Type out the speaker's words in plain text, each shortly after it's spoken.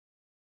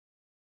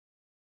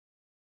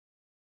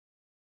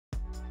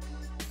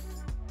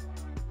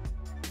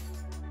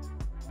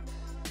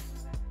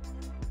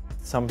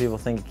Some people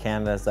think of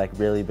Canada as like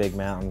really big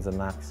mountains,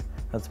 and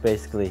that's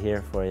basically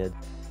here for you.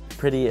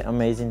 Pretty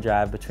amazing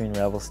drive between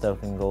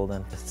Revelstoke and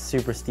Golden.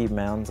 Super steep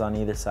mountains on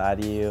either side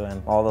of you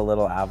and all the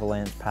little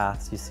avalanche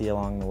paths you see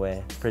along the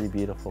way. It's pretty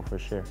beautiful for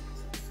sure.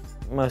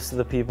 Most of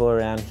the people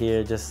around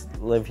here just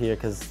live here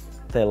because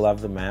they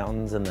love the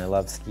mountains and they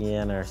love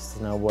skiing or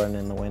snowboarding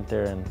in the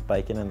winter and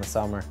biking in the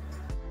summer.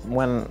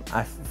 When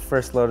I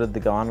first loaded the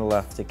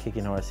gondola to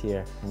Kicking Horse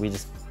here, we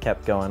just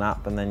kept going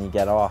up, and then you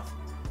get off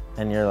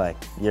and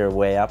you're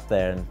way up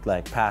there and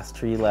like past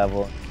tree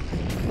level.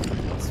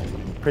 It's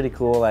pretty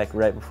cool, like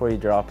right before you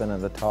drop in at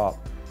the top,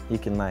 you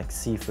can like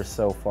see for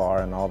so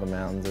far and all the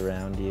mountains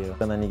around you.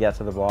 And then you get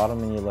to the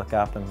bottom and you look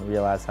up and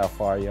realize how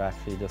far you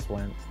actually just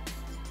went.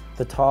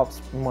 The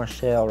top's more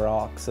shale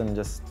rocks and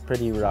just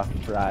pretty rough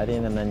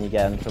riding, and then you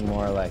get into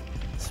more like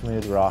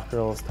smooth rock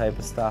rolls type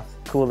of stuff.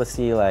 Cool to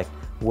see like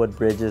wood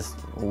bridges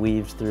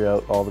weaved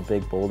throughout all the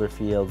big boulder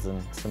fields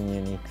and some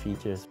unique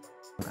features.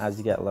 As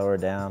you get lower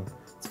down,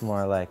 it's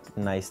more like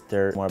nice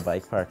dirt, more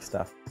bike park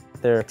stuff.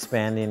 They're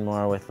expanding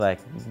more with like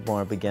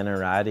more beginner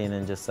riding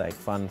and just like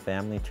fun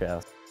family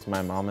trails.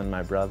 My mom and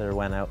my brother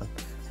went out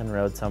and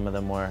rode some of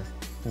the more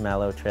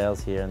mellow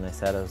trails here, and they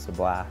said it was a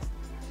blast.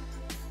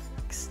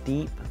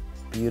 Steep,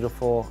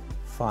 beautiful,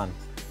 fun.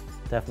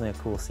 Definitely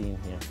a cool scene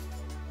here.